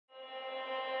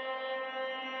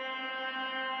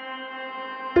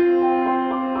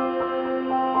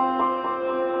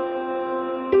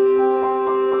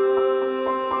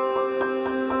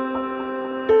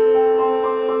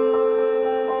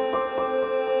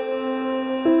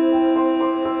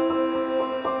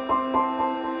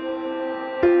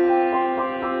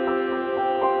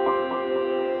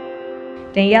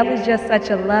Danielle is just such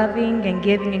a loving and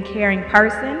giving and caring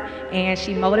person, and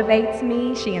she motivates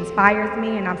me, she inspires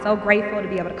me, and I'm so grateful to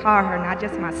be able to call her not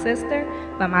just my sister,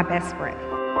 but my best friend.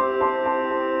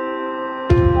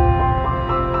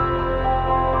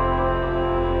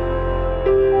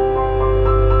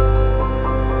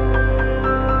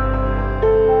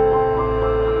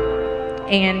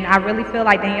 And I really feel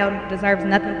like Danielle deserves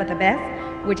nothing but the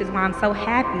best, which is why I'm so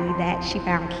happy that she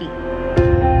found Keith.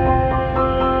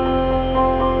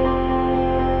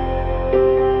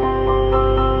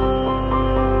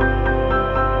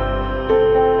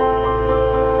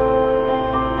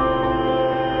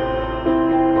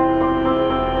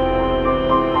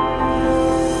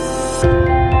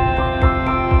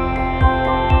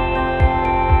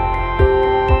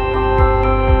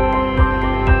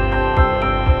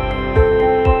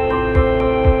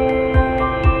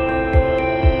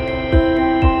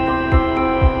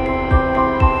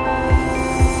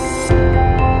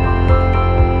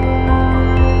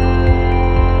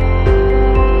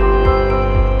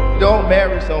 Don't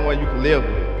marry someone you can live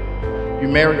with. You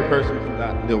marry the person you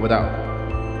cannot live without.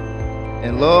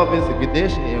 And love is a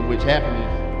condition in which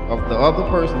happiness of the other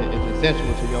person is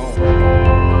essential to your own.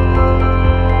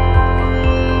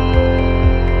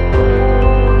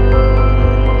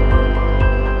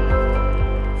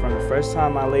 From the first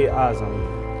time I laid eyes on you,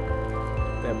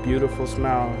 that beautiful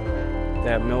smile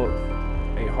that melted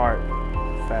a heart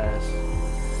fast.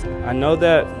 I know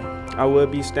that I will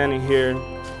be standing here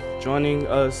joining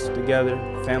us together,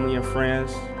 family and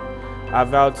friends. I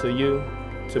vow to you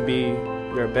to be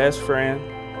your best friend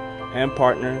and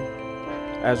partner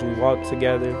as we walk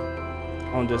together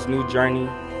on this new journey.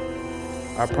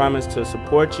 I promise to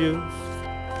support you,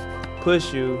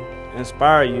 push you,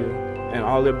 inspire you, and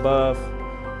all above,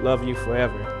 love you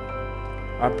forever.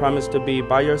 I promise to be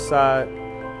by your side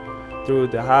through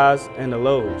the highs and the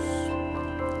lows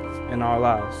in our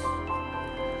lives,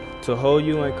 to hold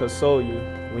you and console you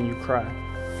when you cry,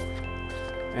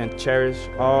 and cherish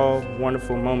all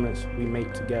wonderful moments we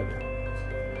make together.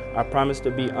 I promise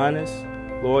to be honest,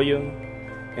 loyal,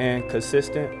 and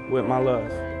consistent with my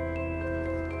love.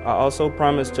 I also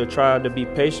promise to try to be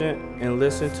patient and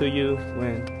listen to you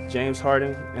when James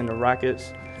Harden and the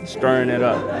Rockets stirring it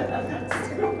up.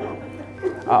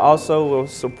 I also will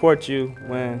support you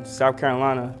when South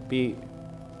Carolina beat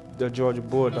the Georgia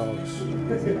Bulldogs.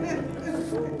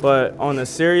 But on a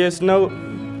serious note,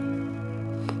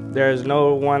 there is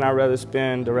no one I'd rather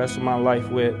spend the rest of my life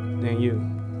with than you.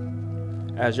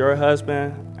 As your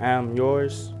husband, I am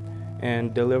yours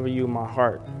and deliver you my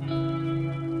heart.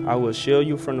 I will shield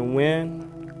you from the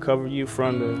wind, cover you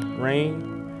from the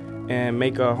rain, and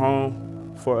make a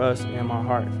home for us in my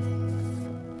heart.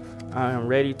 I am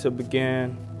ready to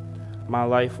begin my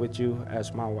life with you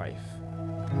as my wife.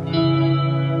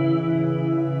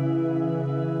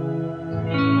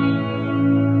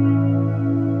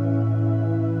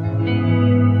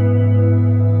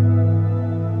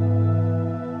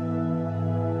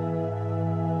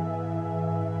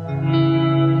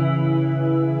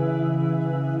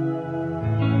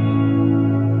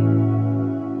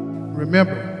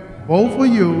 Remember, both of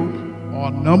you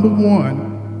are number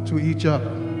one to each other.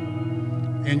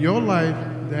 In your life,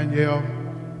 Danielle,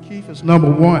 Keith is number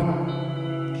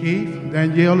one. Keith,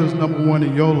 Danielle is number one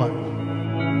in your life.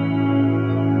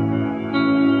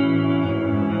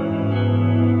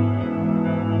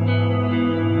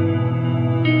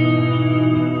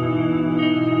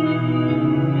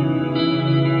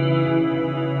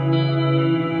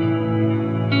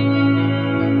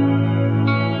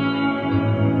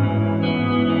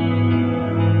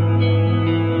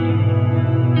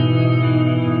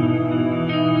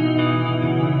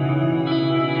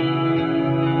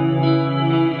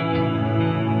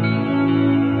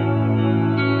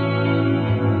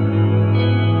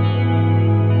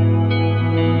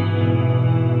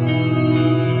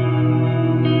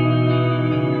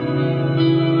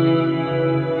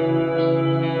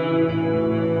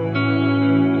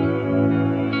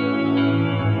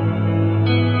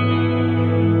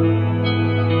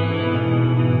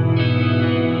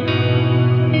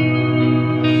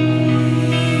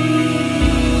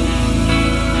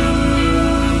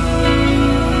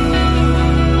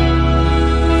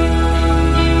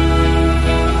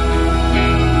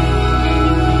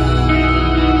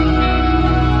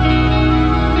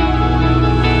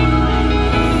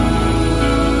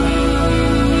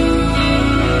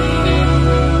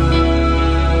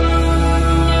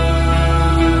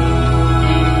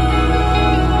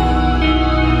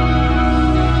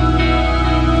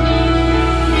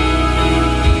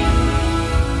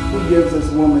 Gives this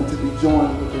woman to be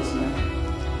joined with this man?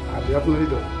 I definitely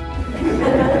do.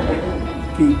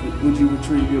 Keith, would you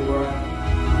retrieve your bride?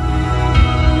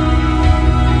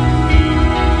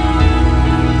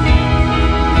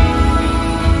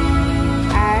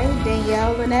 I,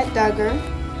 Danielle Lynette Duggar,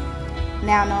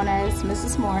 now known as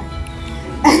Mrs. Moore,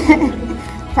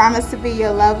 promise to be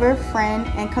your lover, friend,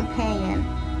 and companion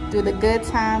through the good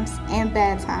times and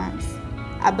bad times.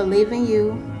 I believe in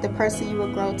you, the person you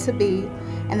will grow to be,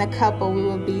 and the couple we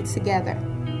will be together.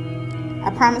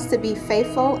 I promise to be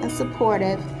faithful and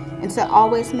supportive and to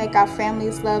always make our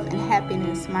family's love and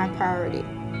happiness my priority.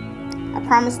 I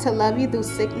promise to love you through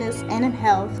sickness and in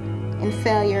health, in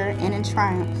failure and in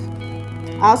triumph.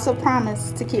 I also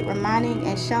promise to keep reminding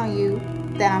and showing you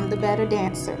that I'm the better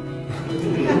dancer.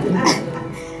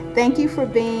 Thank you for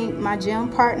being my gym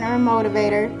partner and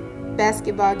motivator,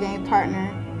 basketball game partner,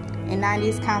 and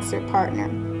 90s concert partner.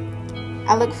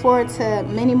 I look forward to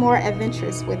many more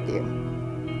adventures with you.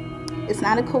 It's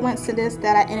not a coincidence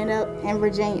that I ended up in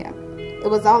Virginia. It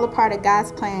was all a part of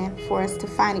God's plan for us to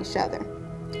find each other.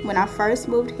 When I first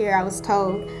moved here, I was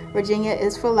told Virginia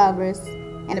is for lovers,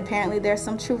 and apparently there's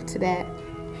some truth to that.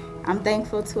 I'm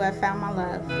thankful to have found my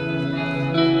love.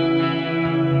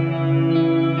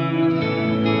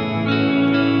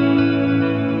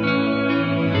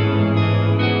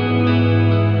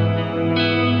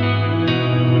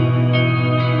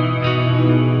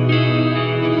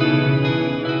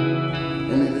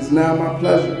 Now my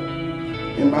pleasure,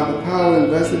 and by the power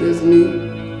invested in me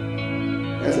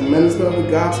as a minister of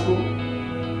the gospel,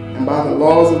 and by the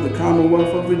laws of the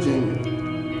Commonwealth of Virginia,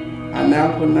 I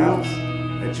now pronounce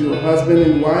that you are husband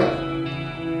and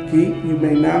wife. Keith, you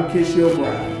may now kiss your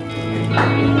bride.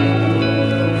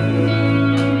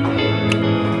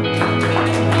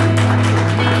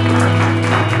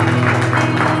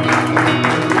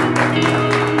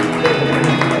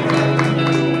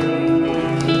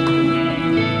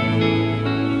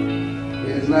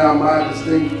 Now my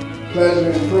distinct pleasure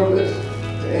and privilege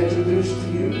to introduce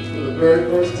to you for the very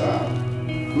first time,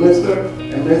 Mr.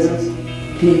 and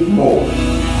Mrs. Keith Moore.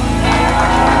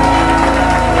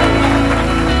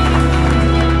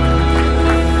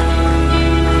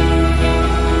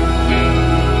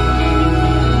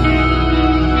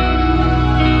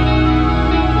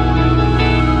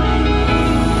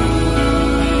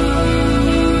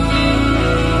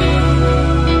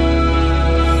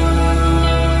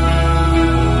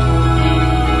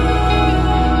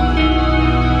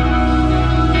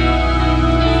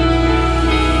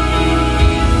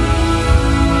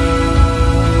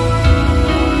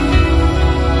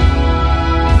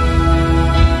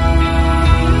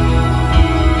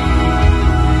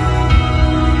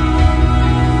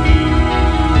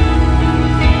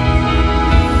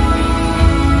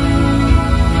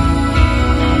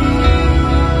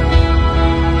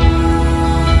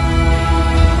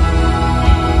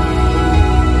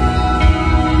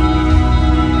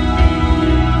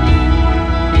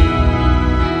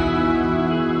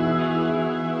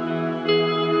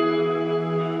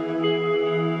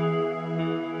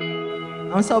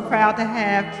 I'm so proud to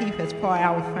have Keith as part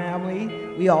of our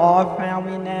family. We are all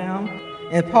family now.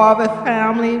 And part of a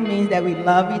family means that we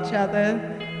love each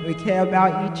other, we care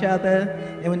about each other.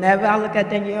 And whenever I look at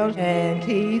Danielle and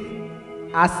Keith,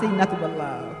 I see nothing but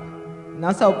love. And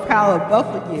I'm so proud of both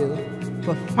of you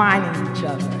for finding each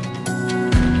other.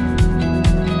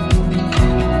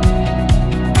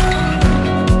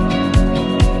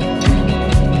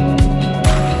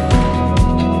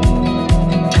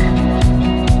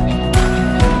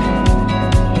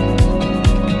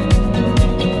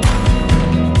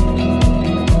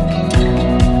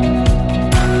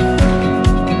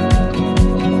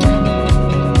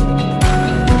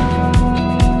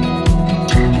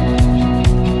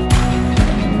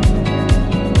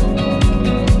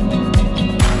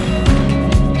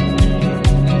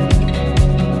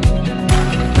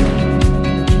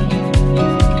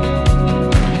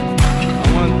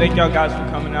 Thank y'all guys for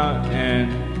coming out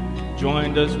and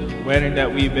joining this wedding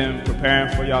that we've been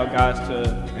preparing for y'all guys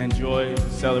to enjoy,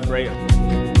 celebrate.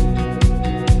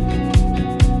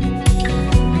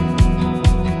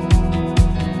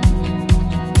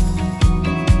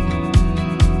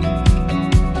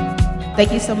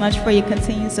 Thank you so much for your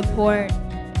continued support.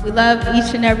 We love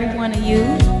each and every one of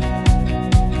you.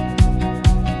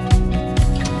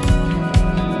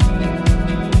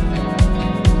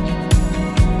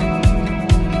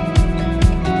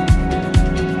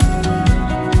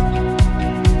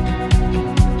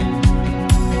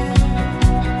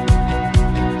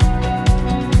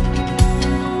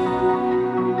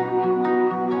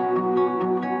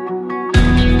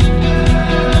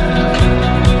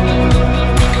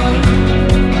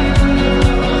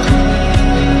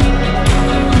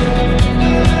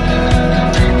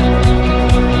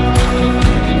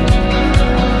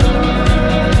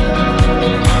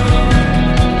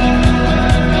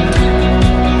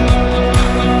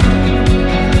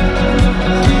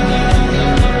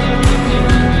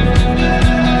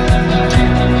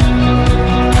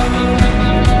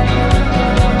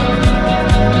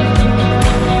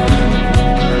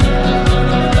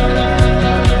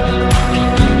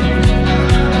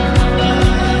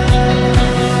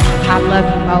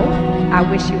 I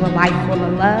wish you a life full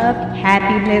of love,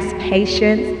 happiness,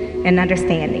 patience, and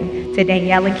understanding. To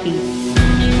Danielle and Keith.